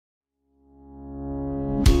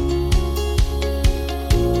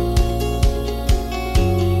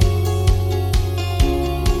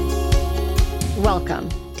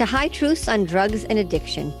to High Truths on Drugs and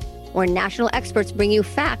Addiction, where national experts bring you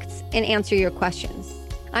facts and answer your questions.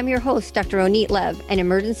 I'm your host, Dr. Ronit Lev, an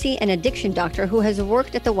emergency and addiction doctor who has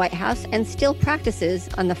worked at the White House and still practices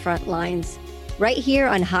on the front lines. Right here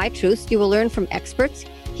on High Truths, you will learn from experts,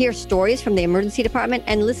 hear stories from the emergency department,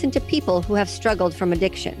 and listen to people who have struggled from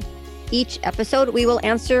addiction. Each episode, we will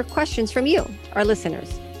answer questions from you, our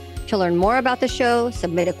listeners. To learn more about the show,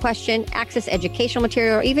 submit a question, access educational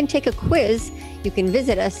material, or even take a quiz, you can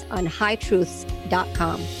visit us on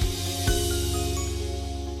hightruths.com.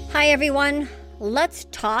 Hi, everyone. Let's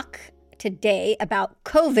talk today about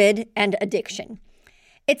COVID and addiction.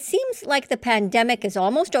 It seems like the pandemic is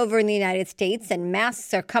almost over in the United States and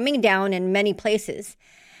masks are coming down in many places.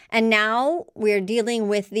 And now we're dealing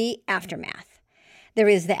with the aftermath. There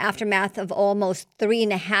is the aftermath of almost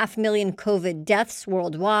 3.5 million COVID deaths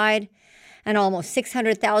worldwide and almost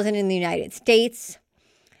 600,000 in the United States.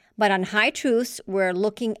 But on High Truths, we're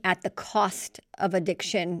looking at the cost of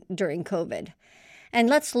addiction during COVID. And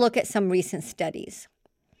let's look at some recent studies.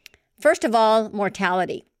 First of all,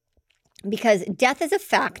 mortality, because death is a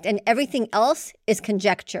fact and everything else is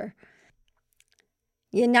conjecture.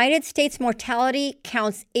 United States mortality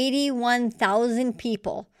counts 81,000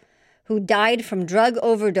 people who died from drug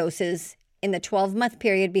overdoses in the 12-month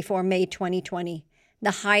period before May 2020,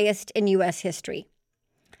 the highest in U.S. history.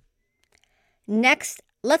 Next,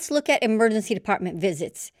 let's look at emergency department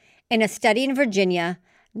visits. In a study in Virginia,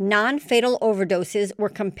 non-fatal overdoses were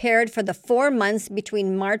compared for the 4 months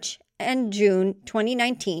between March and June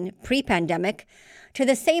 2019, pre-pandemic, to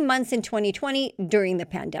the same months in 2020 during the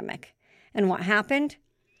pandemic. And what happened?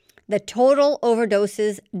 The total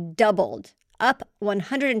overdoses doubled, up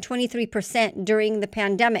 123% during the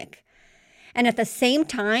pandemic. And at the same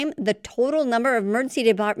time, the total number of emergency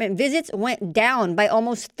department visits went down by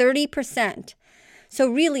almost 30%. So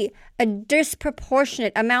really, a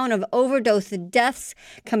disproportionate amount of overdose deaths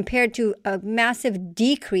compared to a massive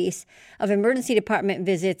decrease of emergency department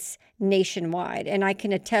visits nationwide. And I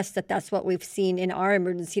can attest that that's what we've seen in our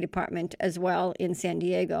emergency department as well in San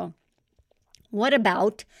Diego. What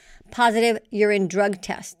about positive urine drug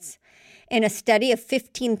tests? In a study of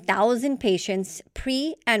 15,000 patients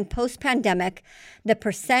pre- and post-pandemic, the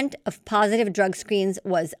percent of positive drug screens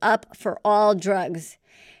was up for all drugs.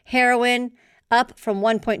 Heroin up from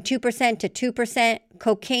 1.2% to 2%,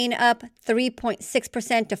 cocaine up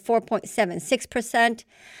 3.6% to 4.76%.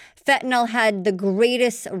 Fentanyl had the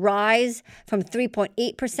greatest rise from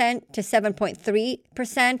 3.8% to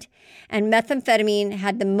 7.3%, and methamphetamine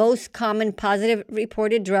had the most common positive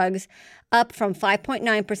reported drugs, up from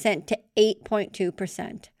 5.9% to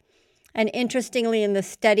 8.2%. And interestingly, in the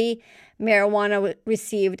study, marijuana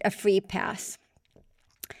received a free pass.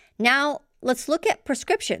 Now, let's look at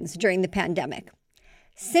prescriptions during the pandemic.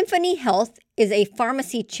 Symphony Health is a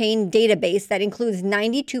pharmacy chain database that includes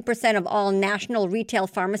 92% of all national retail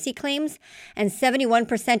pharmacy claims and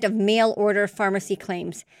 71% of mail order pharmacy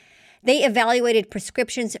claims. They evaluated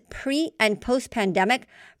prescriptions pre- and post-pandemic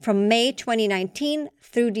from May 2019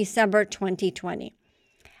 through December 2020.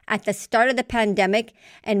 At the start of the pandemic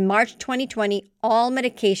in March 2020, all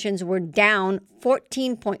medications were down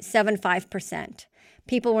 14.75%.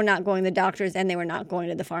 People were not going to the doctors and they were not going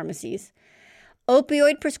to the pharmacies.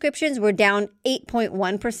 Opioid prescriptions were down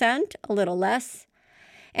 8.1%, a little less.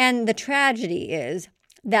 And the tragedy is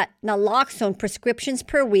that naloxone prescriptions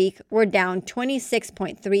per week were down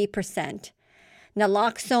 26.3%.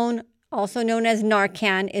 Naloxone, also known as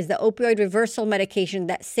Narcan, is the opioid reversal medication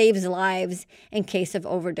that saves lives in case of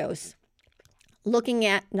overdose. Looking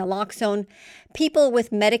at naloxone, people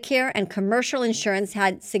with Medicare and commercial insurance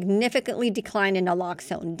had significantly declined in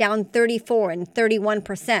naloxone, down 34 and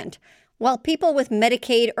 31%, while people with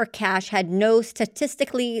Medicaid or cash had no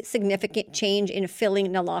statistically significant change in filling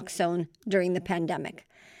naloxone during the pandemic.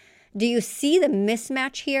 Do you see the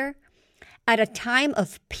mismatch here? At a time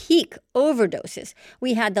of peak overdoses,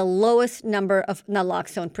 we had the lowest number of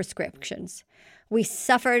naloxone prescriptions. We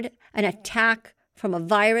suffered an attack from a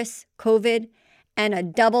virus, COVID, and a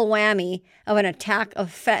double whammy of an attack of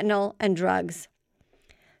fentanyl and drugs.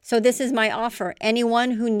 So this is my offer.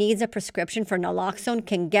 Anyone who needs a prescription for naloxone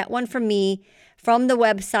can get one from me from the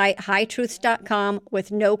website hightruths.com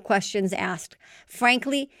with no questions asked.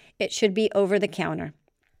 Frankly, it should be over the counter.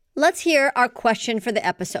 Let's hear our question for the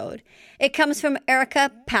episode. It comes from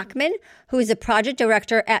Erica Packman, who is a project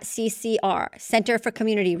director at CCR, Center for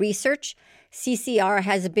Community Research. CCR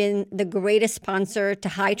has been the greatest sponsor to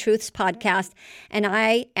High Truths podcast, and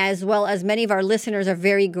I, as well as many of our listeners, are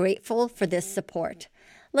very grateful for this support.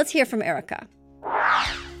 Let's hear from Erica.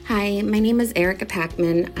 Hi, my name is Erica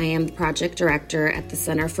Packman. I am the project director at the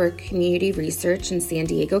Center for Community Research in San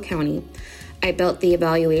Diego County. I built the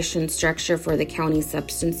evaluation structure for the county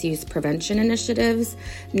substance use prevention initiatives,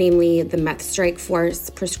 namely the Meth Strike Force,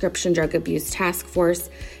 Prescription Drug Abuse Task Force,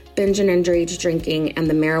 Binge and Underage Drinking, and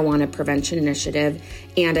the Marijuana Prevention Initiative,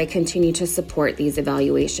 and I continue to support these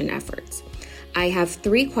evaluation efforts. I have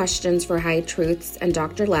 3 questions for High Truths and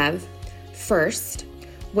Dr. Lev. First,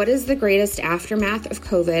 what is the greatest aftermath of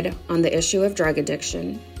COVID on the issue of drug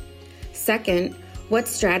addiction? Second, what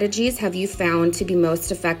strategies have you found to be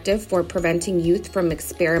most effective for preventing youth from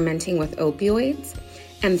experimenting with opioids?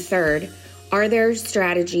 And third, are there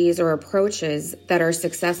strategies or approaches that are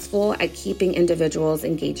successful at keeping individuals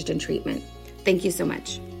engaged in treatment? Thank you so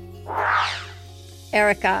much.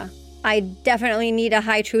 Erica, I definitely need a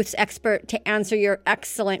High Truths expert to answer your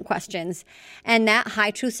excellent questions. And that High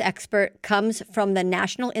Truths expert comes from the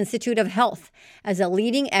National Institute of Health as a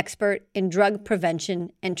leading expert in drug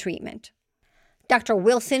prevention and treatment. Dr.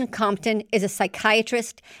 Wilson Compton is a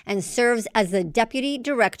psychiatrist and serves as the Deputy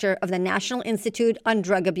Director of the National Institute on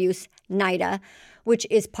Drug Abuse, NIDA, which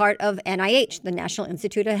is part of NIH, the National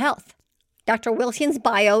Institute of Health. Dr. Wilson's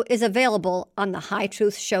bio is available on the High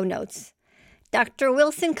Truths show notes. Dr.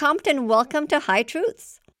 Wilson Compton, welcome to High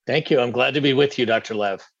Truths. Thank you. I'm glad to be with you, Dr.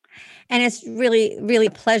 Lev. And it's really, really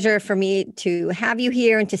a pleasure for me to have you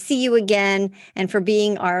here and to see you again and for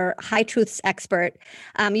being our High Truths expert.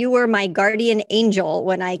 You were my guardian angel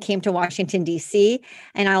when I came to Washington, D.C.,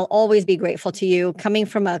 and I'll always be grateful to you. Coming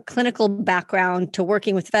from a clinical background to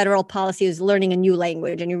working with federal policies, learning a new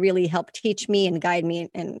language, and you really helped teach me and guide me,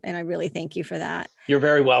 and I really thank you for that. You're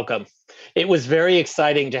very welcome. It was very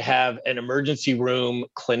exciting to have an emergency room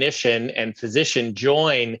clinician and physician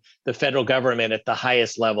join the federal government at the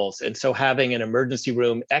highest levels. And so having an emergency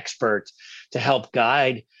room expert to help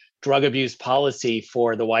guide drug abuse policy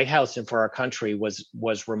for the White House and for our country was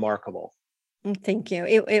remarkable. Thank you.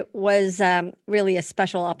 It was really a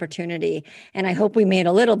special opportunity, and I hope we made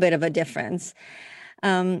a little bit of a difference.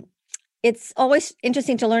 It's always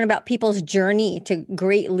interesting to learn about people's journey to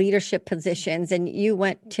great leadership positions. And you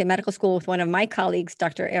went to medical school with one of my colleagues,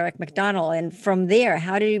 Dr. Eric McDonald. And from there,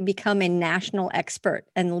 how did you become a national expert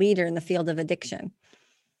and leader in the field of addiction?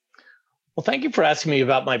 Well, thank you for asking me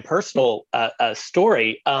about my personal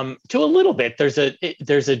story. To a little bit, there's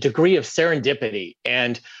a degree of serendipity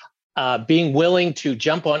and being willing to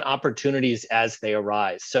jump on opportunities as they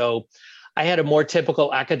arise. So I had a more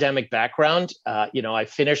typical academic background. I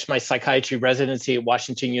finished my psychiatry residency at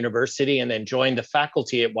Washington University and then joined the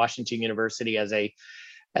faculty at Washington University as a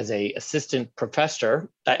assistant professor,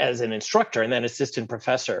 as an instructor, and then assistant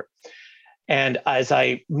professor. And as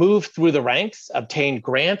I moved through the ranks, obtained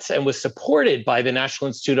grants, and was supported by the National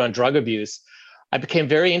Institute on Drug Abuse, I became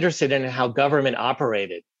very interested in how government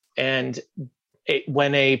operated. And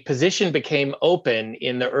when a position became open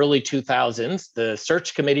in the early 2000s, the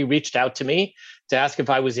search committee reached out to me to ask if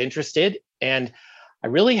I was interested. And I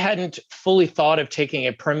really hadn't fully thought of taking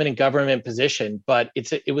a permanent government position, but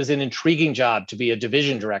it was an intriguing job to be a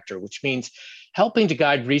division director, which means helping to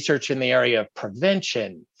guide research in the area of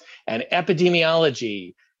prevention and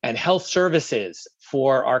epidemiology and health services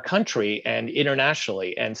for our country and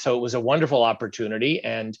internationally. And so it was a wonderful opportunity.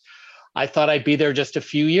 And I thought I'd be there just a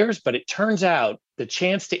few years, but it turns out the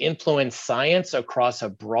chance to influence science across a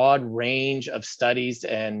broad range of studies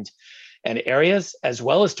and areas, as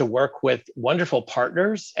well as to work with wonderful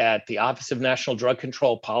partners at the Office of National Drug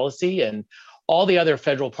Control Policy and all the other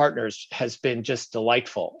federal partners, has been just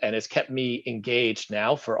delightful and has kept me engaged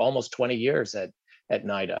now for almost 20 years at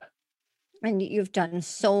NIDA. And you've done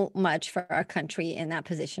so much for our country in that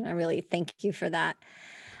position. I really thank you for that.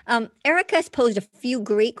 Erica has posed a few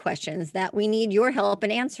great questions that we need your help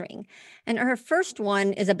in answering. And her first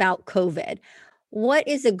one is about COVID. What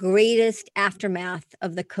is the greatest aftermath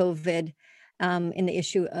of the COVID in the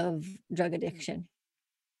issue of drug addiction?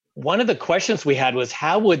 One of the questions we had was,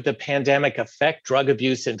 how would the pandemic affect drug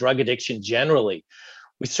abuse and drug addiction generally?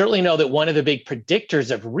 We certainly know that one of the big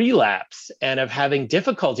predictors of relapse and of having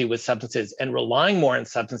difficulty with substances and relying more on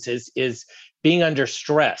substances is being under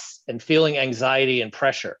stress and feeling anxiety and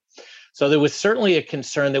pressure. So there was certainly a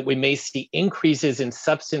concern that we may see increases in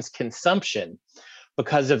substance consumption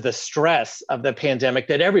because of the stress of the pandemic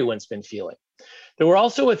that everyone's been feeling. There were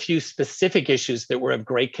also a few specific issues that were of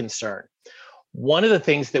great concern. One of the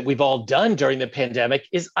things that we've all done during the pandemic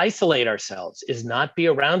is isolate ourselves, is not be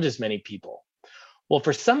around as many people. Well,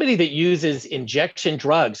 for somebody that uses injection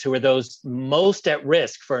drugs, who are those most at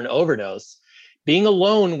risk for an overdose, being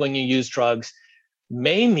alone when you use drugs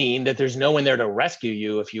may mean that there's no one there to rescue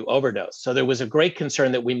you if you overdose. So there was a great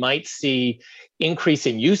concern that we might see increase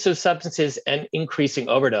in use of substances and increasing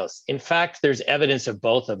overdose. In fact, there's evidence of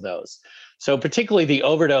both of those. So particularly the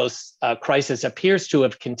overdose crisis appears to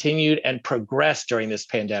have continued and progressed during this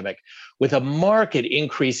pandemic, with a marked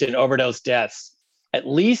increase in overdose deaths, at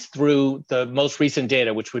least through the most recent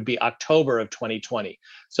data, which would be October of 2020.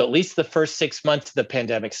 So at least the first 6 months of the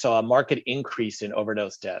pandemic saw a marked increase in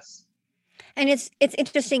overdose deaths. And it's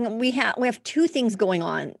interesting. We have two things going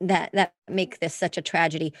on that make this such a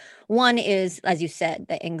tragedy. One is, as you said,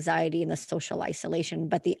 the anxiety and the social isolation,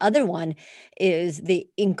 but the other one is the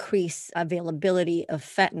increased availability of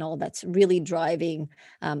fentanyl that's really driving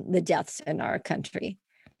the deaths in our country.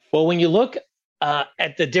 Well, when you look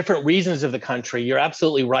at the different regions of the country, you're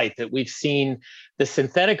absolutely right that we've seen the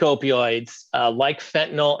synthetic opioids like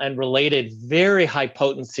fentanyl and related very high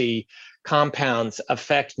potency compounds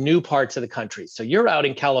affect new parts of the country. So you're out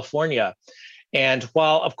in California, and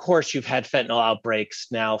while of course you've had fentanyl outbreaks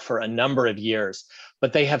now for a number of years,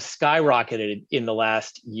 but they have skyrocketed in the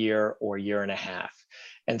last year or year and a half.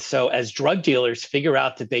 And so as drug dealers figure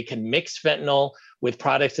out that they can mix fentanyl with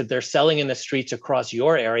products that they're selling in the streets across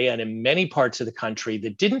your area and in many parts of the country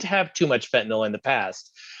that didn't have too much fentanyl in the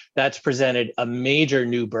past, that's presented a major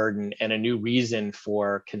new burden and a new reason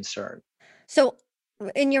for concern. So,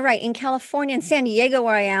 and you're right, in California and San Diego,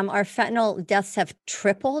 where I am, our fentanyl deaths have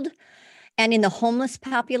tripled. And in the homeless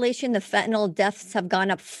population, the fentanyl deaths have gone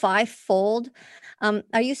up fivefold.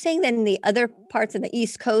 Are you saying that in the other parts of the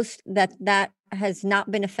East Coast that has not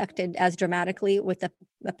been affected as dramatically with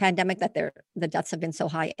the pandemic, that the deaths have been so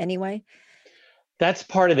high anyway? That's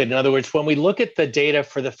part of it. In other words, when we look at the data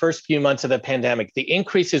for the first few months of the pandemic, the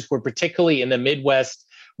increases were particularly in the Midwest,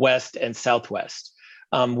 West, and Southwest,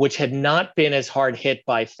 which had not been as hard hit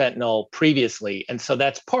by fentanyl previously. And so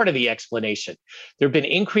that's part of the explanation. There have been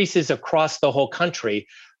increases across the whole country,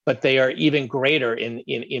 but they are even greater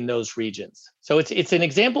in those regions. So it's an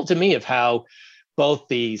example to me of how both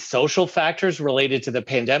the social factors related to the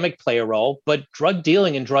pandemic play a role, but drug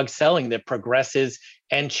dealing and drug selling that progresses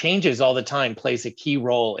and changes all the time plays a key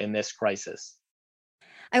role in this crisis.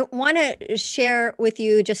 I want to share with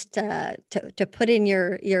you, just to put in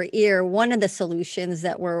your ear, one of the solutions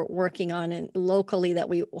that we're working on and locally that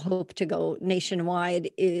we hope to go nationwide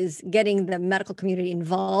is getting the medical community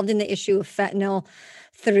involved in the issue of fentanyl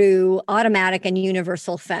through automatic and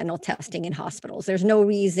universal fentanyl testing in hospitals. There's no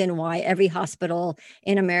reason why every hospital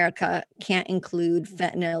in America can't include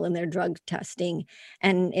fentanyl in their drug testing,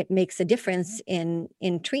 and it makes a difference in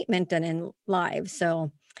treatment and in lives.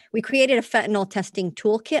 So we created a fentanyl testing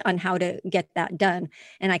toolkit on how to get that done,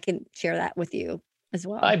 and I can share that with you as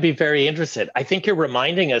well. I'd be very interested. I think you're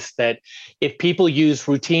reminding us that if people use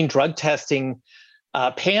routine drug testing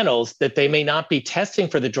panels, that they may not be testing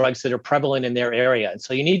for the drugs that are prevalent in their area. And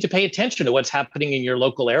so you need to pay attention to what's happening in your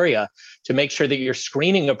local area to make sure that you're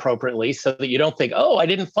screening appropriately so that you don't think, oh, I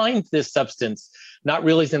didn't find this substance, not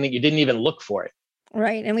realizing that you didn't even look for it.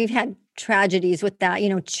 Right. And we've had tragedies with that,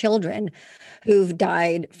 children who've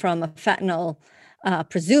died from a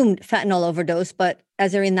presumed fentanyl overdose, but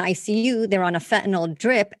as they're in the ICU, they're on a fentanyl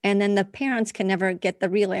drip, and then the parents can never get the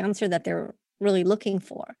real answer that they're really looking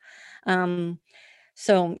for.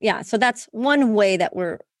 So that's one way that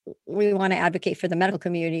we want to advocate for the medical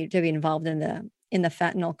community to be involved in the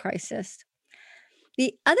fentanyl crisis.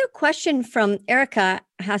 The other question from Erica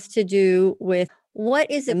has to do with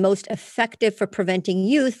what is the most effective for preventing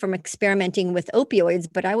youth from experimenting with opioids,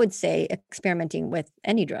 but I would say experimenting with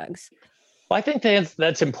any drugs. Well, I think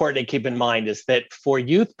that's important to keep in mind is that for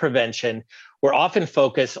youth prevention, we're often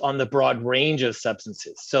focused on the broad range of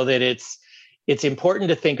substances, so that it's important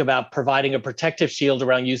to think about providing a protective shield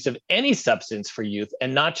around use of any substance for youth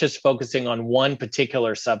and not just focusing on one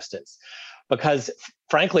particular substance. Because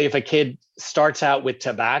frankly, if a kid starts out with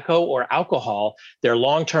tobacco or alcohol, their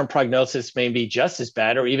long-term prognosis may be just as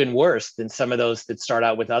bad or even worse than some of those that start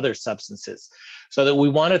out with other substances. So that we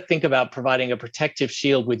want to think about providing a protective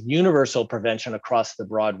shield with universal prevention across the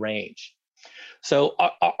broad range. So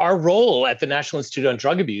our role at the National Institute on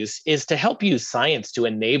Drug Abuse is to help use science to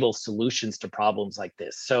enable solutions to problems like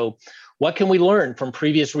this. So what can we learn from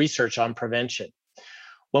previous research on prevention?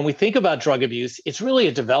 When we think about drug abuse, it's really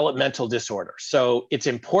a developmental disorder. So it's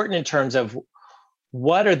important in terms of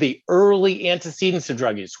what are the early antecedents of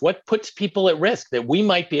drug use? What puts people at risk that we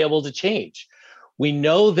might be able to change? We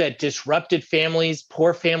know that disrupted families,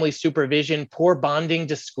 poor family supervision, poor bonding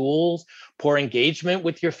to schools, poor engagement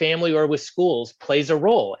with your family or with schools plays a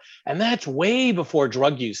role. And that's way before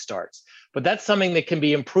drug use starts. But that's something that can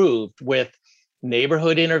be improved with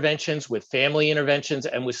neighborhood interventions, with family interventions,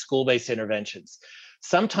 and with school-based interventions.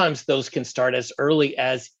 Sometimes those can start as early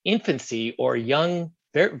as infancy or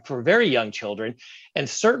for very young children. And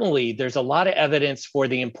certainly there's a lot of evidence for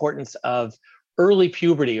the importance of early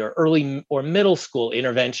puberty or early or middle school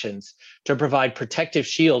interventions to provide protective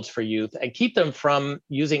shields for youth and keep them from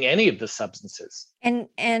using any of the substances. And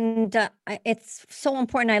it's so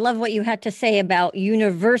important. I love what you had to say about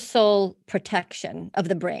universal protection of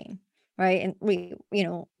the brain, right? And we,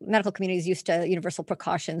 medical communities used to universal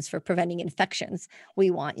precautions for preventing infections.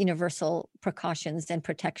 We want universal precautions and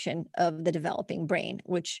protection of the developing brain,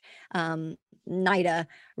 which NIDA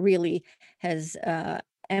really has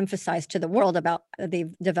emphasized to the world about the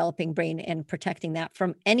developing brain and protecting that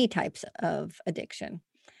from any types of addiction.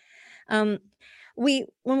 When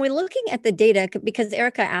we're looking at the data, because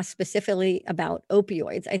Erica asked specifically about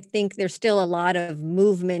opioids, I think there's still a lot of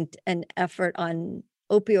movement and effort on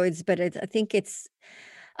opioids, but I think it's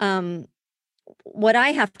what I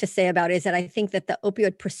have to say about it is that I think that the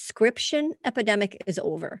opioid prescription epidemic is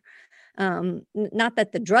over. Not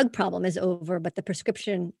that the drug problem is over, but the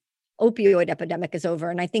prescription opioid epidemic is over.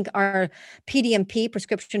 And I think our PDMP,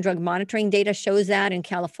 prescription drug monitoring data, shows that in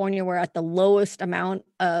California, we're at the lowest amount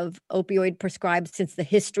of opioid prescribed since the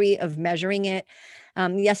history of measuring it.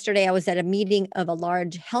 Yesterday, I was at a meeting of a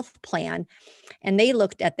large health plan, and they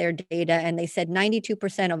looked at their data and they said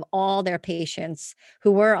 92% of all their patients who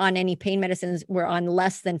were on any pain medicines were on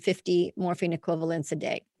less than 50 morphine equivalents a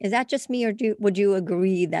day. Is that just me, or would you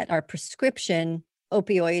agree that our prescription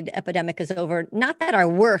opioid epidemic is over? Not that our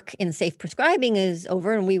work in safe prescribing is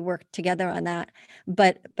over, and we work together on that,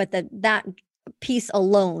 but that piece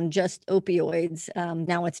alone, just opioids,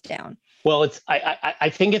 now it's down. Well, I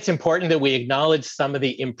think it's important that we acknowledge some of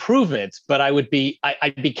the improvements, but I'd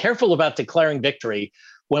be careful about declaring victory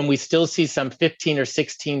when we still see some 15 or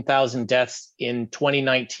 16,000 deaths in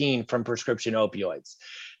 2019 from prescription opioids.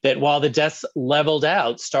 That while the deaths leveled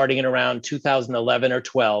out starting in around 2011 or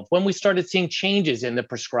 12, when we started seeing changes in the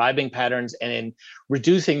prescribing patterns and in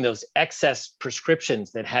reducing those excess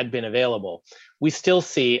prescriptions that had been available, we still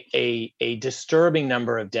see a disturbing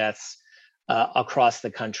number of deaths across the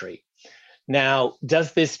country. Now,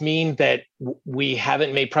 does this mean that we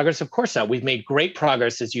haven't made progress? Of course not. We've made great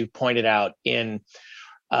progress, as you pointed out, in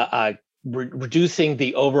reducing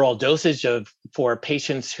the overall dosage for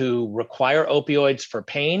patients who require opioids for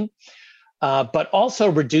pain, but also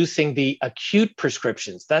reducing the acute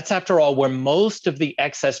prescriptions. That's, after all, where most of the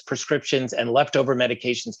excess prescriptions and leftover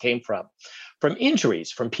medications came from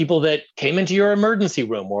injuries, from people that came into your emergency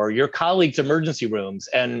room or your colleagues' emergency rooms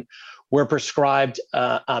and were prescribed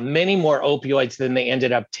many more opioids than they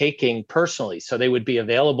ended up taking personally. So they would be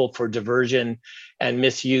available for diversion and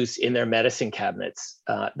misuse in their medicine cabinets.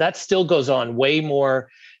 That still goes on way more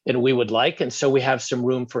than we would like. And so we have some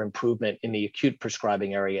room for improvement in the acute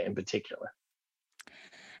prescribing area in particular.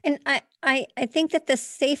 And I think that the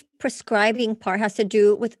safe prescribing part has to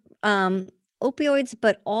do with opioids,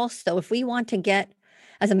 but also if we want to get,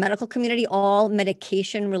 as a medical community, all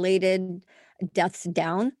medication-related deaths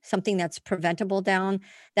down, something that's preventable down,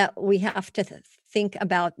 that we have to think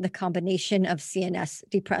about the combination of CNS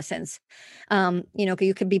depressants.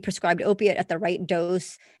 You could be prescribed opiate at the right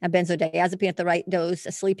dose, a benzodiazepine at the right dose,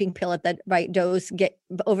 a sleeping pill at the right dose, get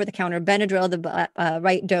over-the-counter Benadryl, the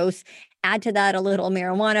right dose, add to that a little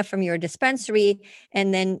marijuana from your dispensary,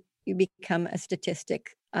 and then you become a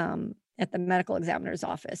statistic at the medical examiner's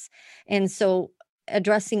office. And so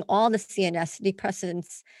addressing all the CNS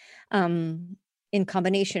depressants in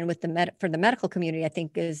combination with for the medical community, I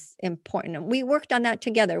think, is important. We worked on that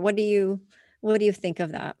together. What do you think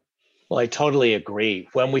of that? Well, I totally agree.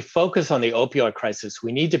 When we focus on the opioid crisis,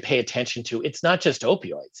 we need to pay attention to, it's not just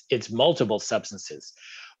opioids, it's multiple substances.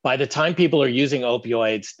 By the time people are using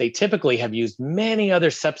opioids, they typically have used many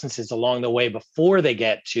other substances along the way before they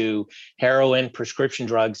get to heroin, prescription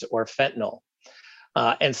drugs, or fentanyl.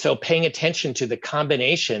 And so paying attention to the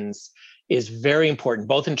combinations is very important,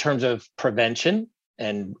 both in terms of prevention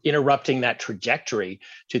and interrupting that trajectory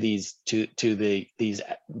to these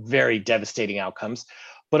very devastating outcomes,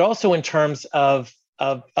 but also in terms of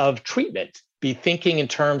treatment. Be thinking in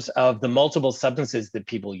terms of the multiple substances that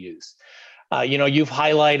people use. You've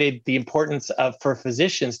highlighted the importance for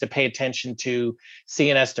physicians to pay attention to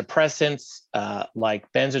CNS depressants like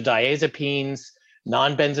benzodiazepines,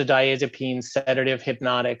 non-benzodiazepines, sedative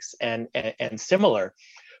hypnotics, and similar.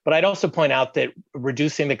 But I'd also point out that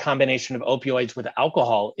reducing the combination of opioids with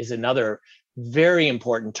alcohol is another very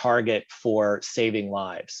important target for saving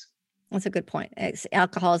lives. That's a good point.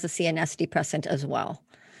 Alcohol is a CNS depressant as well.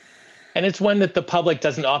 And it's one that the public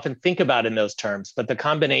doesn't often think about in those terms, but the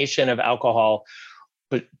combination of alcohol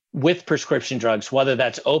with prescription drugs, whether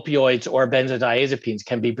that's opioids or benzodiazepines,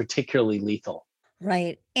 can be particularly lethal.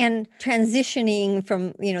 Right. And transitioning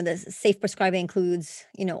from, the safe prescribing includes,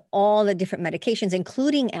 all the different medications,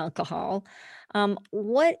 including alcohol.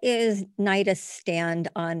 What is NIDA's stand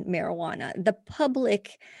on marijuana? The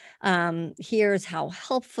public hears how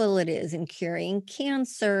helpful it is in curing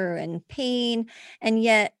cancer and pain, and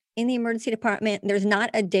yet in the emergency department, there's not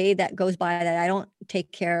a day that goes by that I don't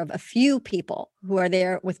take care of a few people who are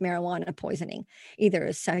there with marijuana poisoning,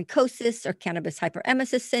 either psychosis or cannabis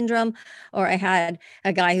hyperemesis syndrome, or I had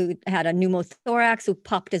a guy who had a pneumothorax who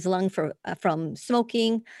popped his lung from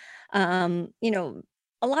smoking.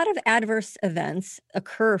 A lot of adverse events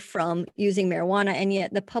occur from using marijuana, and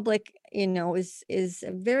yet the public, is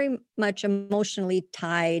very much emotionally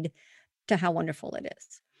tied to how wonderful it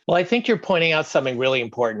is. Well, I think you're pointing out something really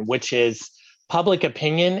important, which is public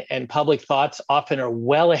opinion and public thoughts often are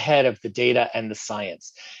well ahead of the data and the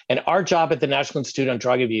science. And our job at the National Institute on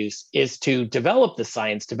Drug Abuse is to develop the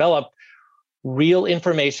science, develop real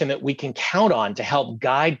information that we can count on to help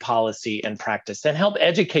guide policy and practice and help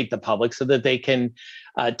educate the public so that they can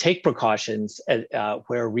take precautions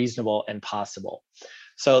where reasonable and possible.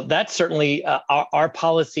 So that's certainly our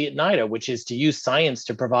policy at NIDA, which is to use science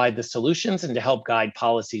to provide the solutions and to help guide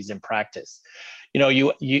policies in practice.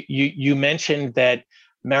 You mentioned that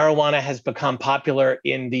marijuana has become popular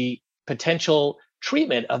in the potential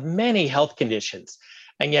treatment of many health conditions,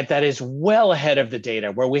 and yet that is well ahead of the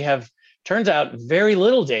data, where we have, turns out, very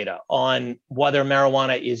little data on whether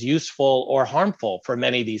marijuana is useful or harmful for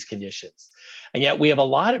many of these conditions. And yet we have a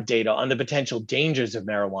lot of data on the potential dangers of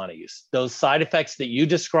marijuana use. Those side effects that you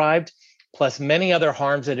described, plus many other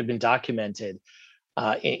harms that have been documented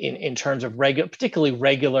in terms of particularly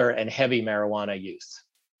regular and heavy marijuana use.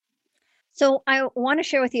 So I want to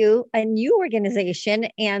share with you a new organization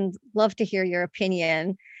and love to hear your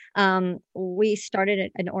opinion. We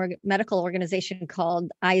started an medical organization called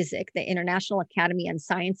ISAC, the International Academy on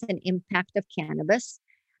Science and Impact of Cannabis.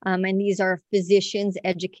 And these are physicians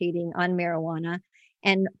educating on marijuana.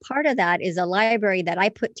 And part of that is a library that I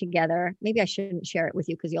put together. Maybe I shouldn't share it with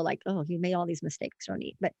you because you're like, oh, you made all these mistakes,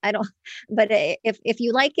 Ronit. But I don't. But if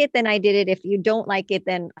you like it, then I did it. If you don't like it,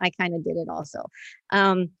 then I kind of did it also.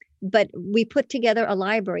 But we put together a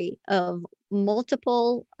library of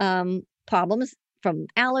multiple problems, from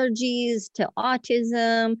allergies to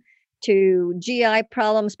autism to GI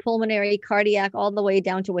problems, pulmonary, cardiac, all the way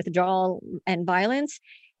down to withdrawal and violence,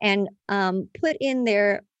 and put in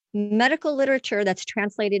there medical literature that's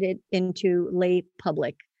translated it into lay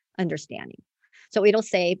public understanding. So it'll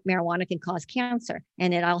say marijuana can cause cancer,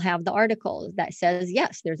 and then I'll have the article that says,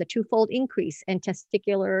 yes, there's a 2-fold increase in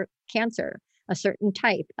testicular cancer, a certain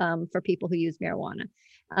type, for people who use marijuana.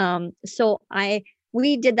 So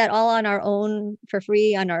we did that all on our own for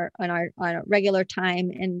free on our regular time,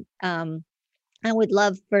 and I would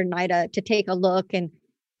love for NIDA to take a look and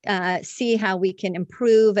see how we can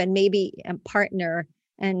improve and maybe partner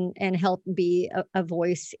and help be a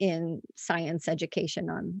voice in science education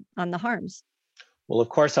on the harms. Well, of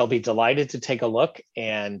course, I'll be delighted to take a look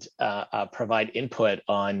and provide input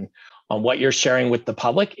on what you're sharing with the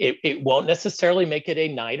public. It won't necessarily make it a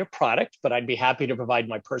NIDA product, but I'd be happy to provide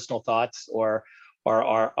my personal thoughts or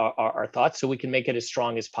our thoughts so we can make it as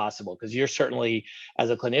strong as possible. Because you're certainly,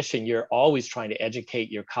 as a clinician, you're always trying to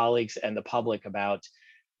educate your colleagues and the public about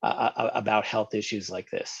health issues like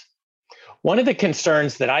this. One of the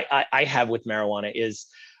concerns that I have with marijuana is,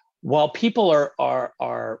 while people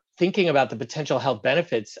are thinking about the potential health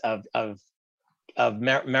benefits of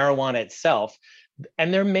marijuana itself,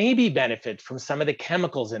 and there may be benefit from some of the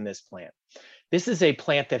chemicals in this plant. This is a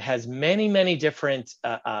plant that has many, many different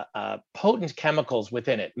potent chemicals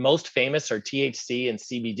within it. Most famous are THC and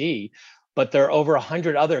CBD, but there are over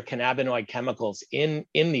 100 other cannabinoid chemicals in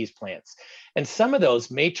these plants. And some of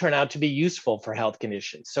those may turn out to be useful for health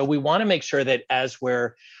conditions. So we want to make sure that as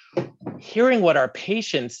we're hearing what our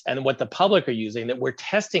patients and what the public are using, that we're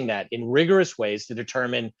testing that in rigorous ways to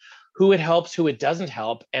determine who it helps, who it doesn't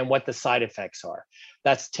help, and what the side effects are.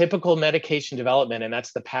 That's typical medication development, and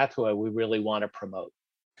that's the pathway we really want to promote.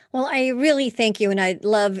 Well, I really thank you, and I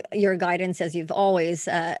love your guidance, as you've always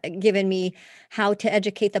given me, how to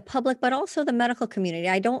educate the public, but also the medical community.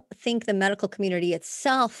 I don't think the medical community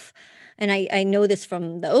itself, and I know this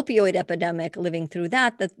from the opioid epidemic, living through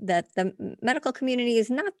that the medical community is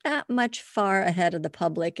not that much far ahead of the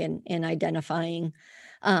public in identifying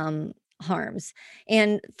harms.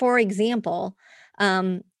 And for example,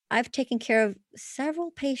 I've taken care of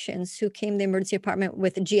several patients who came to the emergency department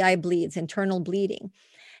with GI bleeds, internal bleeding.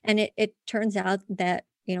 And it turns out that,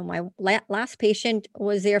 my last patient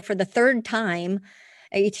was there for the third time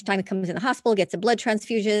Each time he comes in the hospital, gets a blood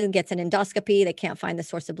transfusion, gets an endoscopy, they can't find the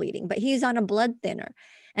source of bleeding. But he's on a blood thinner,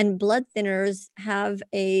 and blood thinners have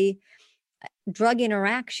a drug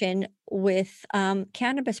interaction with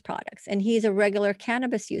cannabis products, and he's a regular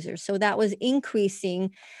cannabis user. So that was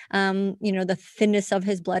increasing, the thinness of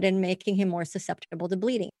his blood and making him more susceptible to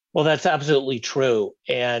bleeding. Well, that's absolutely true.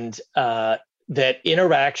 And that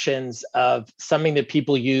interactions of something that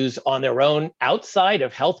people use on their own outside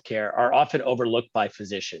of healthcare are often overlooked by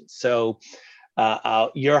physicians. So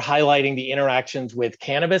you're highlighting the interactions with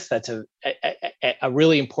cannabis. That's a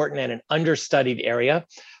really important and an understudied area.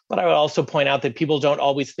 But I would also point out that people don't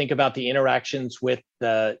always think about the interactions with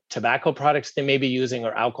the tobacco products they may be using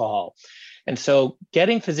or alcohol. And so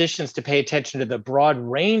getting physicians to pay attention to the broad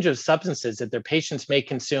range of substances that their patients may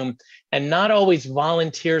consume and not always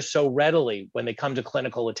volunteer so readily when they come to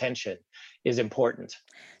clinical attention is important.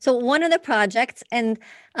 So one of the projects, and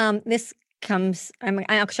this comes, I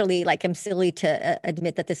actually I'm silly to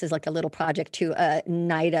admit that this is like a little project to a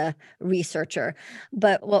NIDA researcher.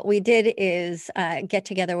 But what we did is get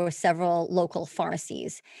together with several local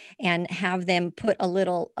pharmacies and have them put a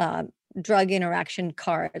little drug interaction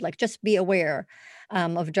card, like just be aware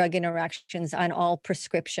of drug interactions on all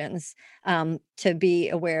prescriptions, to be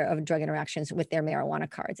aware of drug interactions with their marijuana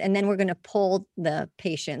cards. And then we're going to poll the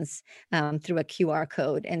patients through a QR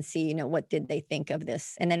code and see, what did they think of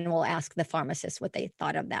this? And then we'll ask the pharmacist what they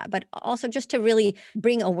thought of that. But also just to really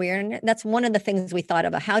bring awareness. That's one of the things we thought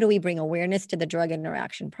about. How do we bring awareness to the drug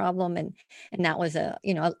interaction problem? And that was a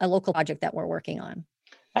local project that we're working on.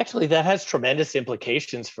 Actually, that has tremendous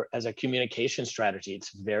implications as a communication strategy.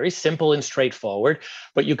 It's very simple and straightforward,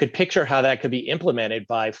 but you could picture how that could be implemented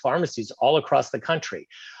by pharmacies all across the country.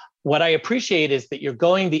 What I appreciate is that you're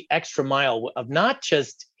going the extra mile of not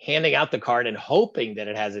just handing out the card and hoping that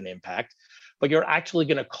it has an impact, but you're actually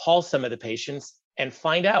going to call some of the patients and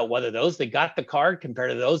find out whether those that got the card compared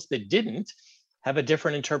to those that didn't have a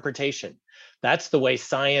different interpretation. That's the way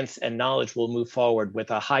science and knowledge will move forward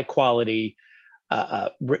with a high quality.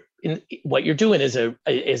 What you're doing is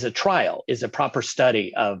a trial, is a proper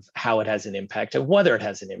study of how it has an impact and whether it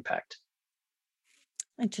has an impact.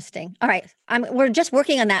 Interesting. All right. We're just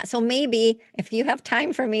working on that. So maybe if you have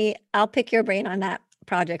time for me, I'll pick your brain on that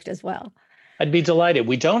project as well. I'd be delighted.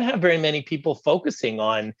 We don't have very many people focusing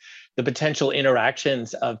on the potential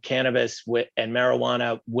interactions of cannabis and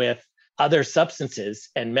marijuana with other substances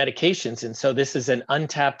and medications. And so this is an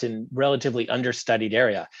untapped and relatively understudied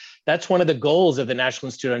area. That's one of the goals of the National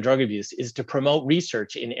Institute on Drug Abuse, is to promote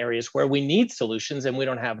research in areas where we need solutions and we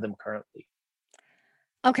don't have them currently.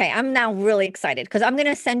 Okay, I'm now really excited because I'm going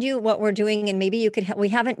to send you what we're doing, and maybe you could we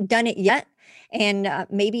haven't done it yet, and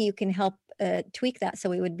maybe you can help tweak that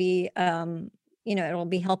so it would be, it'll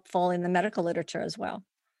be helpful in the medical literature as well.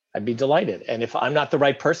 I'd be delighted. And if I'm not the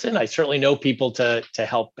right person, I certainly know people to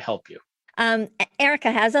help you.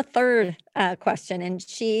 Erica has a third question, and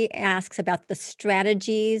she asks about the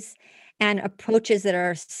strategies and approaches that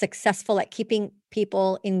are successful at keeping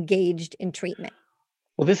people engaged in treatment.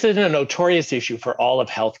 Well, this is a notorious issue for all of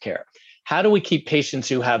healthcare. How do we keep patients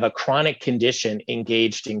who have a chronic condition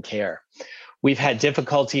engaged in care? We've had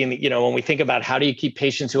difficulty when we think about how do you keep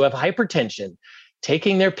patients who have hypertension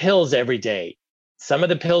taking their pills every day. Some of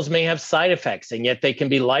the pills may have side effects, and yet they can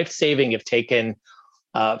be life-saving if taken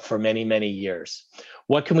for many, many years.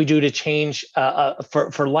 What can we do to change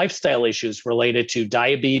for lifestyle issues related to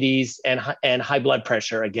diabetes and high blood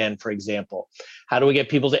pressure, again, for example? How do we get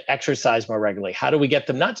people to exercise more regularly? How do we get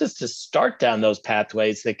them not just to start down those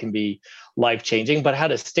pathways that can be life-changing, but how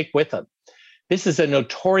to stick with them? This is a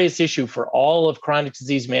notorious issue for all of chronic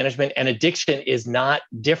disease management, and addiction is not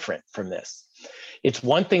different from this. It's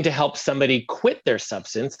one thing to help somebody quit their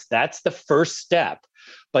substance. That's the first step.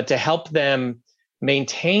 But to help them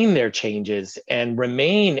maintain their changes and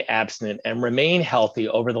remain abstinent and remain healthy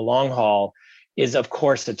over the long haul is, of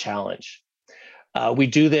course, a challenge. We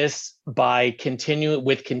do this by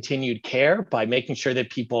continued care, by making sure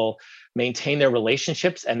that people maintain their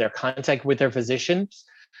relationships and their contact with their physicians,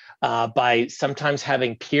 by sometimes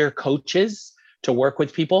having peer coaches to work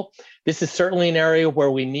with people. This is certainly an area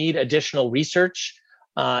where we need additional research,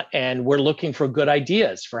 and we're looking for good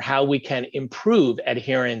ideas for how we can improve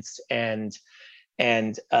adherence and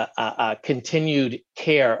continued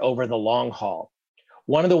care over the long haul.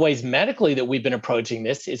 One of the ways medically that we've been approaching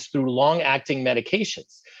this is through long-acting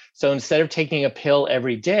medications. So instead of taking a pill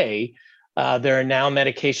every day, there are now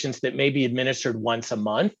medications that may be administered once a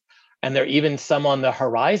month, and there are even some on the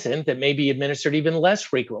horizon that may be administered even less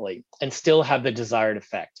frequently and still have the desired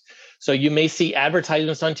effect. So you may see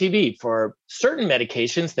advertisements on TV for certain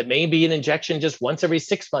medications that may be an injection just once every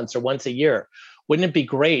 6 months or once a year, Wouldn't it be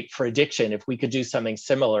great for addiction if we could do something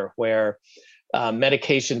similar where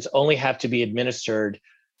medications only have to be administered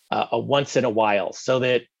a once in a while, so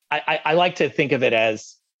that I like to think of it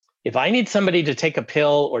as, if I need somebody to take a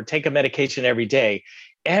pill or take a medication every day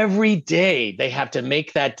they have to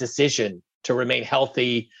make that decision to remain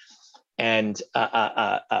healthy and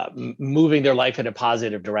moving their life in a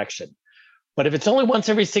positive direction. But if it's only once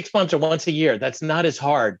every 6 months or once a year, that's not as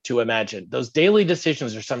hard to imagine. Those daily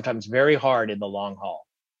decisions are sometimes very hard in the long haul.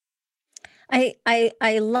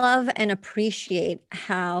 I love and appreciate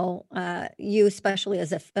how you, especially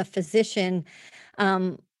as a physician,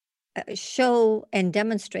 um, show and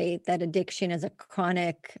demonstrate that addiction is a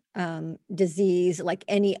chronic disease like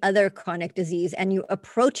any other chronic disease, and you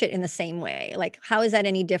approach it in the same way. Like, how is that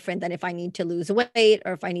any different than if I need to lose weight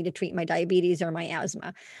or if I need to treat my diabetes or my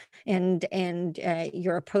asthma? And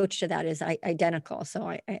your approach to that is identical. So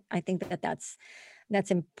I think that that's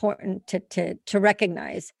important to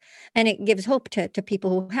recognize, and it gives hope to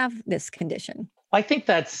people who have this condition. I think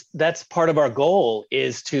that's part of our goal,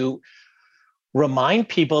 is to remind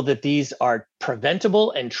people that these are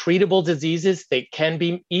preventable and treatable diseases. They can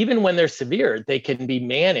be, even when they're severe, they can be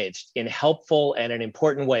managed in helpful and in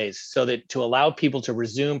important ways, so that to allow people to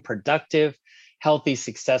resume productive, healthy,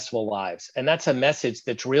 successful lives. And that's a message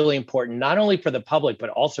that's really important, not only for the public, but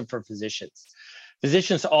also for physicians.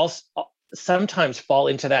 Physicians also sometimes fall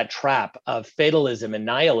into that trap of fatalism and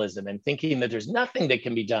nihilism and thinking that there's nothing that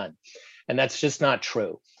can be done. And that's just not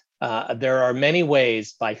true. There are many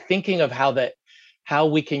ways, by thinking of how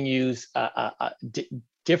we can use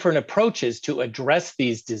different approaches to address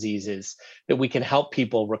these diseases, that we can help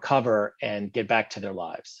people recover and get back to their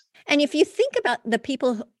lives. And if you think about the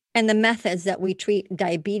people and the methods that we treat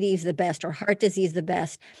diabetes the best or heart disease the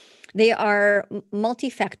best, they are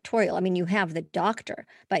multifactorial. I mean, you have the doctor,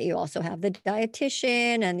 but you also have the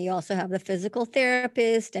dietitian, and you also have the physical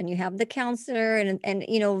therapist, and you have the counselor, and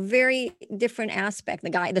very different aspect. The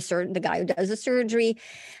guy who does the surgery.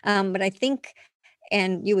 But I think,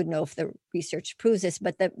 and you would know if the research proves this,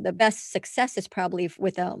 but the best success is probably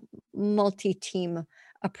with a multi-team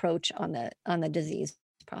approach on the disease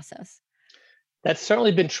process. That's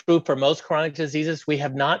certainly been true for most chronic diseases. We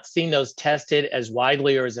have not seen those tested as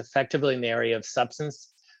widely or as effectively in the area of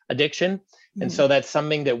substance addiction. And so that's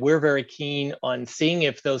something that we're very keen on seeing,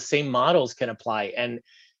 if those same models can apply, and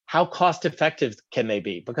how cost effective can they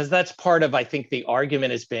be? Because that's part of, I think, the argument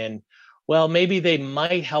has been, well, maybe they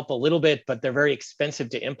might help a little bit, but they're very expensive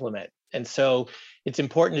to implement. And so it's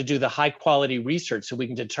important to do the high quality research so we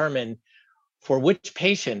can determine for which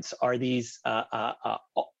patients are these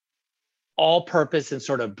all-purpose and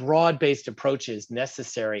sort of broad-based approaches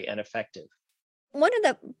necessary and effective. One of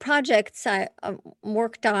the projects I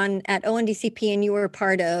worked on at ONDCP, and you were a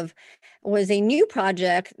part of, was a new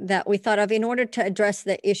project that we thought of in order to address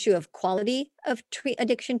the issue of quality of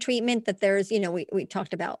addiction treatment. That there's, we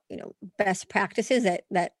talked about, best practices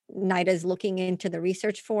that NIDA is looking into the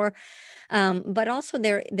research for. But also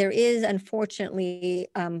there is, unfortunately,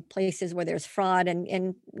 places where there's fraud,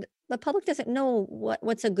 and the public doesn't know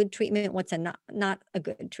what's a good treatment, what's not a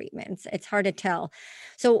good treatment. It's hard to tell.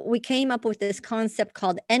 So we came up with this concept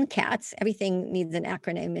called NCATS. Everything needs an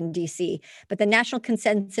acronym in DC, but the National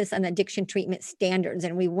Consensus on Addiction Treatment Standards.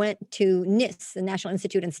 And we went to NIST, the National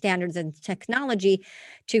Institute on Standards and Technology,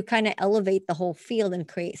 to kind of elevate the whole field and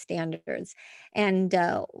create standards. And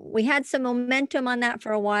we had some momentum on that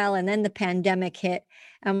for a while, and then the pandemic hit.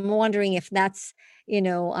 I'm wondering if that's,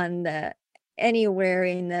 on the anywhere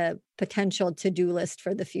in the potential to-do list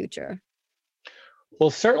for the future.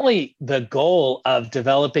 Well, certainly the goal of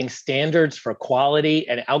developing standards for quality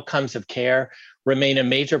and outcomes of care remain a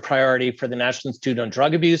major priority for the National Institute on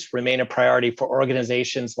Drug Abuse, remain a priority for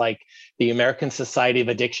organizations like the American Society of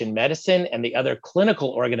Addiction Medicine and the other clinical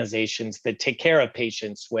organizations that take care of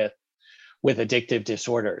patients with addictive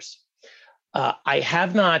disorders. I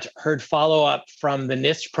have not heard follow-up from the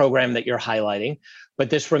NIST program that you're highlighting, but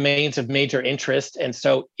this remains of major interest. And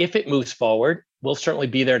so if it moves forward, we'll certainly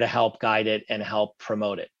be there to help guide it and help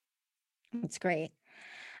promote it. That's great.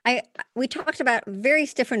 We talked about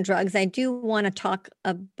various different drugs. I do want to talk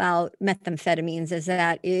about methamphetamines, as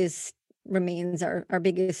that remains our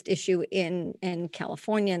biggest issue in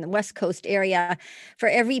California and the West Coast area. For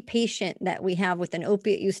every patient that we have with an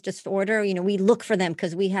opiate use disorder, we look for them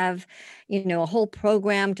because we have, a whole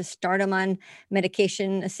program to start them on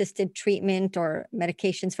medication-assisted treatment or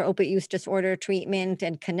medications for opiate use disorder treatment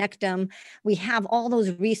and connect them. We have all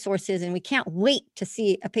those resources, and we can't wait to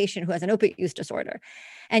see a patient who has an opiate use disorder.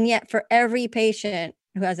 And yet for every patient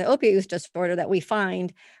who has an opioid use disorder that we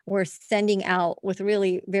find we're sending out with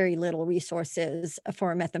really very little resources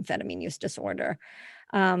for methamphetamine use disorder.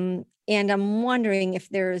 And I'm wondering if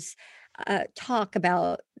there's talk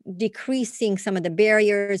about decreasing some of the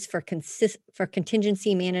barriers for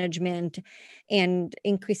contingency management and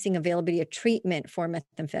increasing availability of treatment for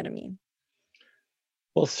methamphetamine.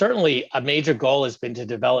 Well, certainly a major goal has been to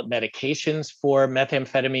develop medications for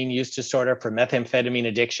methamphetamine use disorder, for methamphetamine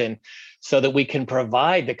addiction, so that we can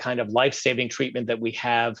provide the kind of life-saving treatment that we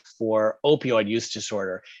have for opioid use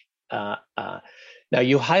disorder. Now,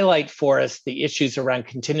 you highlight for us the issues around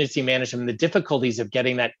contingency management and the difficulties of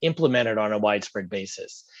getting that implemented on a widespread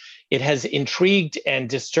basis. It has intrigued and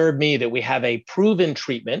disturbed me that we have a proven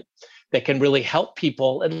treatment that can really help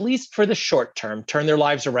people, at least for the short term, turn their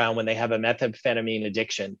lives around when they have a methamphetamine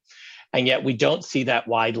addiction. And yet we don't see that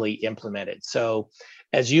widely implemented. So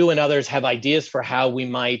as you and others have ideas for how we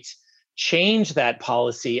might change that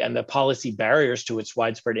policy and the policy barriers to its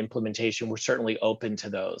widespread implementation, we're certainly open to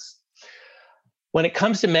those. When it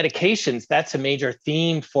comes to medications, that's a major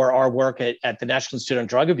theme for our work at the National Institute on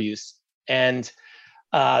Drug Abuse. And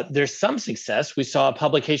there's some success. We saw a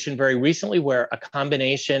publication very recently where a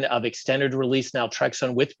combination of extended release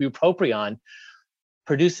naltrexone with bupropion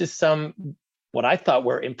produces some, what I thought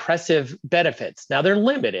were impressive benefits. Now they're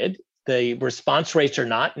limited. The response rates are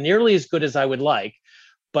not nearly as good as I would like,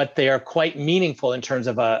 but they are quite meaningful in terms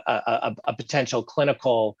of a potential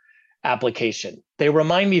clinical application. They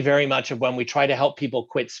remind me very much of when we try to help people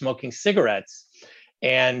quit smoking cigarettes,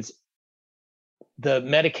 and the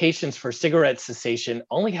medications for cigarette cessation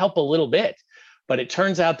only help a little bit. But it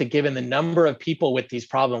turns out that given the number of people with these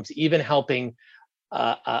problems, even helping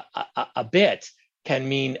a bit can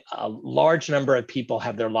mean a large number of people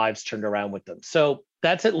have their lives turned around with them. So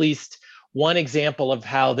that's at least one example of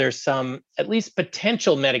how there's some, at least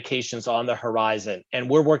potential medications on the horizon. And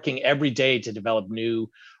we're working every day to develop new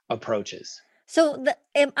approaches. So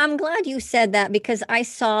I'm glad you said that, because I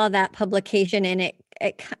saw that publication and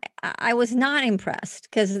I was not impressed,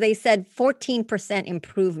 because they said 14%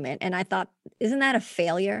 improvement. And I thought, isn't that a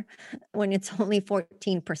failure when it's only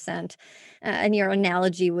 14%? And your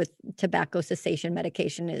analogy with tobacco cessation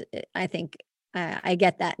medication, I think I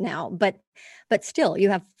get that now. But still, you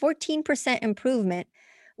have 14% improvement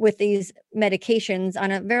with these medications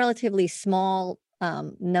on a relatively small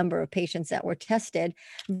number of patients that were tested,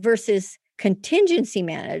 versus contingency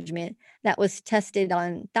management that was tested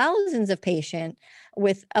on thousands of patients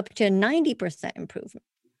with up to 90% improvement.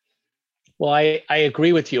 Well, I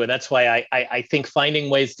agree with you. And that's why I think finding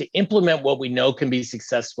ways to implement what we know can be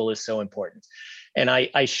successful is so important. And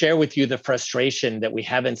I share with you the frustration that we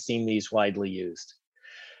haven't seen these widely used.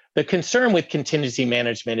 The concern with contingency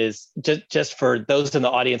management is, just for those in the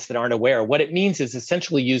audience that aren't aware, what it means is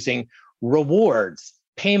essentially using rewards,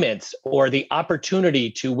 payments, or the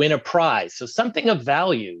opportunity to win a prize, so something of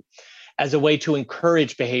value, as a way to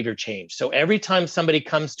encourage behavior change. So every time somebody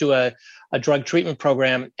comes to a drug treatment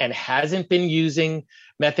program and hasn't been using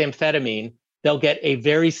methamphetamine, they'll get a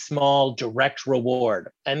very small direct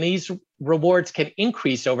reward. And these rewards can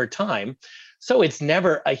increase over time. So it's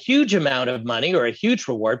never a huge amount of money or a huge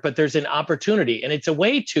reward, but there's an opportunity. And it's a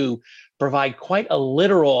way to provide quite a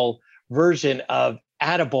literal version of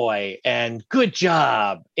attaboy and good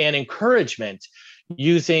job and encouragement,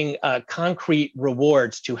 using concrete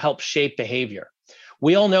rewards to help shape behavior.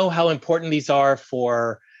 We all know how important these are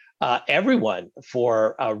for everyone,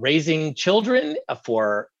 for raising children,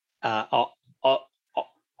 for all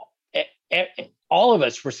of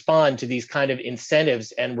us respond to these kind of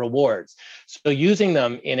incentives and rewards. So using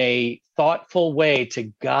them in a thoughtful way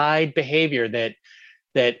to guide behavior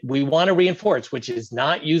that we want to reinforce, which is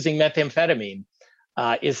not using methamphetamine,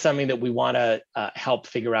 is something that we want to help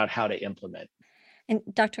figure out how to implement. And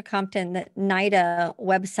Dr. Compton, the NIDA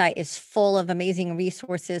website is full of amazing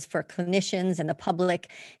resources for clinicians and the public.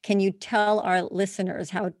 Can you tell our listeners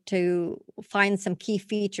how to find some key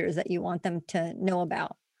features that you want them to know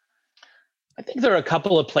about? I think there are a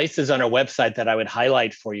couple of places on our website that I would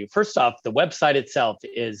highlight for you. First off, the website itself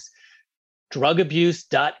is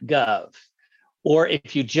drugabuse.gov. Or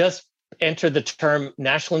if you just enter the term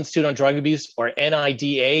National Institute on Drug Abuse or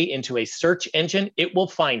NIDA into a search engine, it will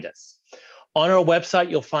find us. On our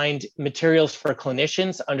website, you'll find materials for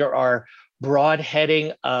clinicians under our broad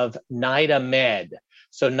heading of NIDA Med.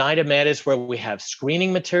 So NIDA Med is where we have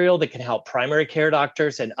screening material that can help primary care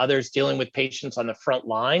doctors and others dealing with patients on the front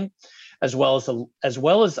line, as well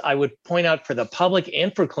as I would point out for the public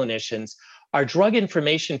and for clinicians, our drug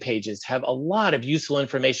information pages have a lot of useful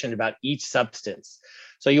information about each substance.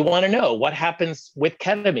 So you want to know what happens with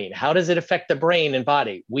ketamine. How does it affect the brain and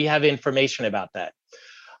body? We have information about that.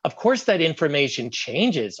 Of course, that information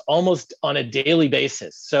changes almost on a daily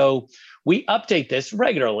basis. So we update this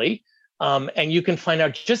regularly, and you can find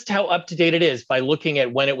out just how up to date it is by looking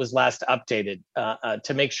at when it was last updated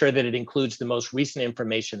to make sure that it includes the most recent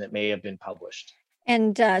information that may have been published.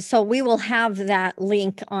 And so we will have that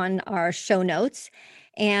link on our show notes.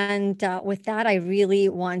 And with that, I really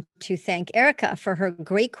want to thank Erica for her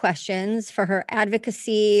great questions, for her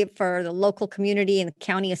advocacy for the local community in the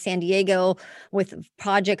county of San Diego with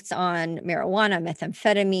projects on marijuana,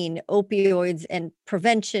 methamphetamine, opioids, and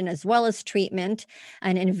prevention, as well as treatment,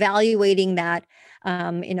 and evaluating that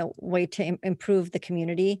in a way to improve the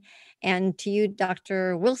community. And to you,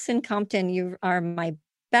 Dr. Wilson Compton, you are my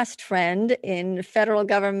best friend in federal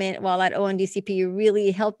government while at ONDCP. You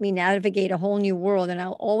really helped me navigate a whole new world, and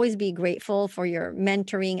I'll always be grateful for your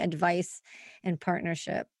mentoring, advice, and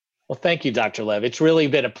partnership. Well, thank you, Dr. Lev. It's really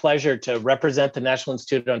been a pleasure to represent the National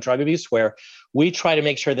Institute on Drug Abuse, where we try to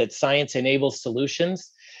make sure that science enables solutions.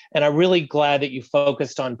 And I'm really glad that you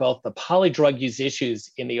focused on both the polydrug use issues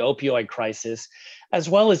in the opioid crisis, as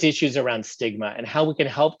well as issues around stigma and how we can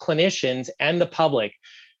help clinicians and the public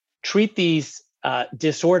treat these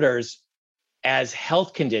disorders as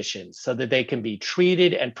health conditions so that they can be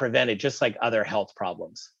treated and prevented just like other health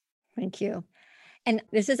problems. Thank you. And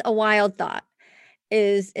this is a wild thought,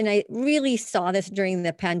 and I really saw this during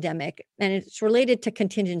the pandemic, and it's related to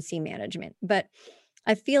contingency management, but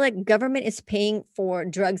I feel like government is paying for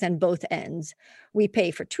drugs on both ends. We pay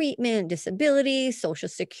for treatment, disability, Social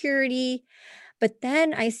Security, but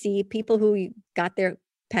then I see people who got their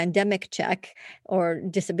pandemic check or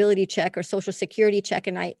disability check or Social Security check.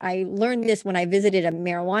 And I learned this when I visited a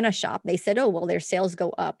marijuana shop. They said, oh, well, their sales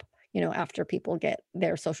go up, after people get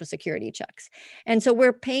their Social Security checks. And so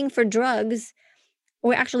we're paying for drugs.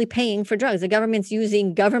 We're actually paying for drugs. The government's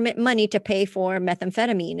using government money to pay for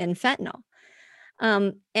methamphetamine and fentanyl.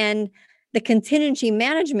 And the contingency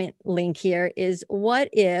management link here is, what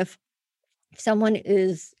if someone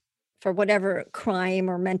is, for whatever crime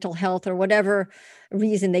or mental health or whatever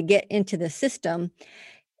reason they get into the system,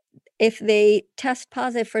 if they test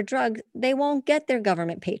positive for drugs, they won't get their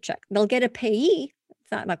government paycheck. They'll get a payee.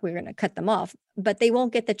 It's not like we're going to cut them off, but they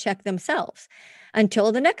won't get the check themselves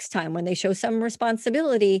until the next time when they show some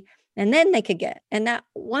responsibility, and then they could get. And that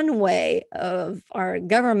one way of our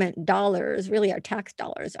government dollars, really our tax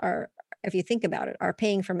dollars, are, if you think about it, are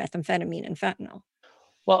paying for methamphetamine and fentanyl.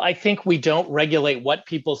 Well, I think we don't regulate what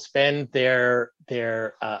people spend their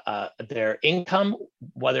income,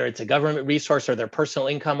 whether it's a government resource or their personal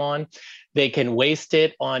income on. They can waste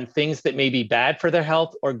it on things that may be bad for their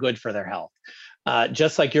health or good for their health.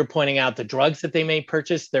 Just like you're pointing out, the drugs that they may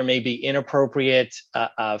purchase, there may be inappropriate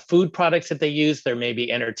food products that they use. There may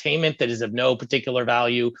be entertainment that is of no particular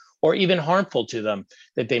value or even harmful to them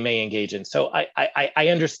that they may engage in. So I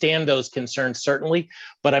understand those concerns, certainly,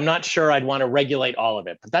 but I'm not sure I'd want to regulate all of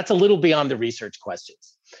it. But that's a little beyond the research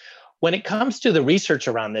questions. When it comes to the research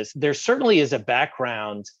around this, there certainly is a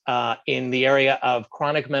background in the area of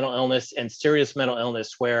chronic mental illness and serious mental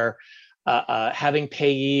illness, where having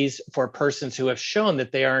payees for persons who have shown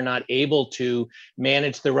that they are not able to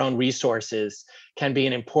manage their own resources can be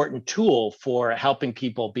an important tool for helping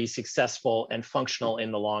people be successful and functional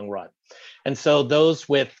in the long run. And so those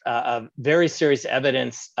with very serious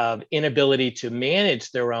evidence of inability to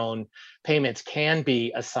manage their own payments can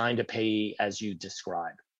be assigned a payee, as you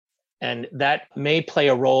describe. And that may play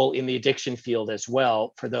a role in the addiction field as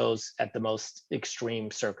well for those at the most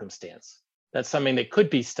extreme circumstance. That's something that could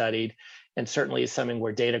be studied, and certainly is something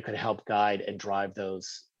where data could help guide and drive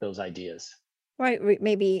those ideas. Right,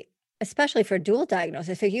 maybe especially for dual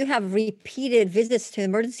diagnosis. If you have repeated visits to the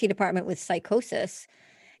emergency department with psychosis,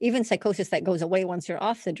 even psychosis that goes away once you're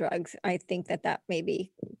off the drugs, I think that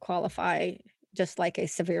maybe qualify just like a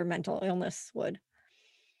severe mental illness would.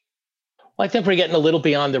 Well, I think we're getting a little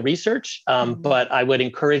beyond the research, but I would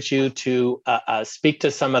encourage you to speak to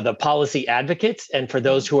some of the policy advocates and for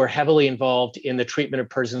those who are heavily involved in the treatment of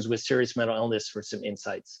persons with serious mental illness for some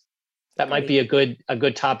insights. That might be a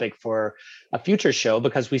good topic for a future show,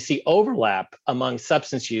 because we see overlap among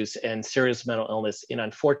substance use and serious mental illness in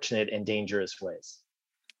unfortunate and dangerous ways.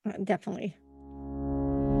 Definitely.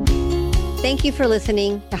 Thank you for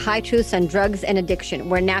listening to High Truths on Drugs and Addiction,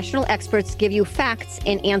 where national experts give you facts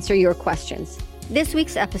and answer your questions. This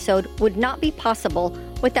week's episode would not be possible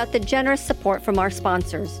without the generous support from our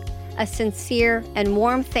sponsors. A sincere and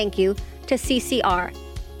warm thank you to CCR,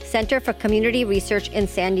 Center for Community Research in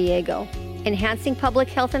San Diego, enhancing public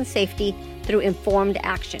health and safety through informed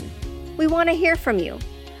action. We want to hear from you.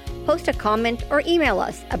 Post a comment or email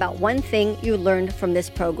us about one thing you learned from this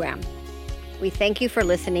program. We thank you for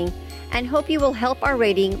listening and hope you will help our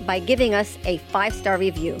rating by giving us a 5-star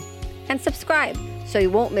review. And subscribe so you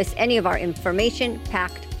won't miss any of our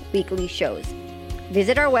information-packed weekly shows.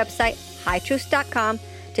 Visit our website, hightruths.com,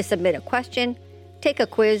 to submit a question, take a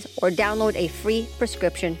quiz, or download a free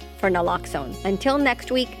prescription for naloxone. Until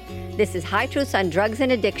next week, this is High Truths on Drugs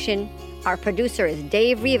and Addiction. Our producer is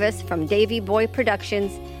Dave Rivas from Davey Boy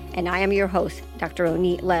Productions, and I am your host, Dr.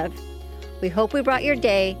 Ronit Lev. We hope we brought your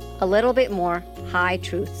day a little bit more high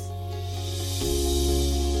truths.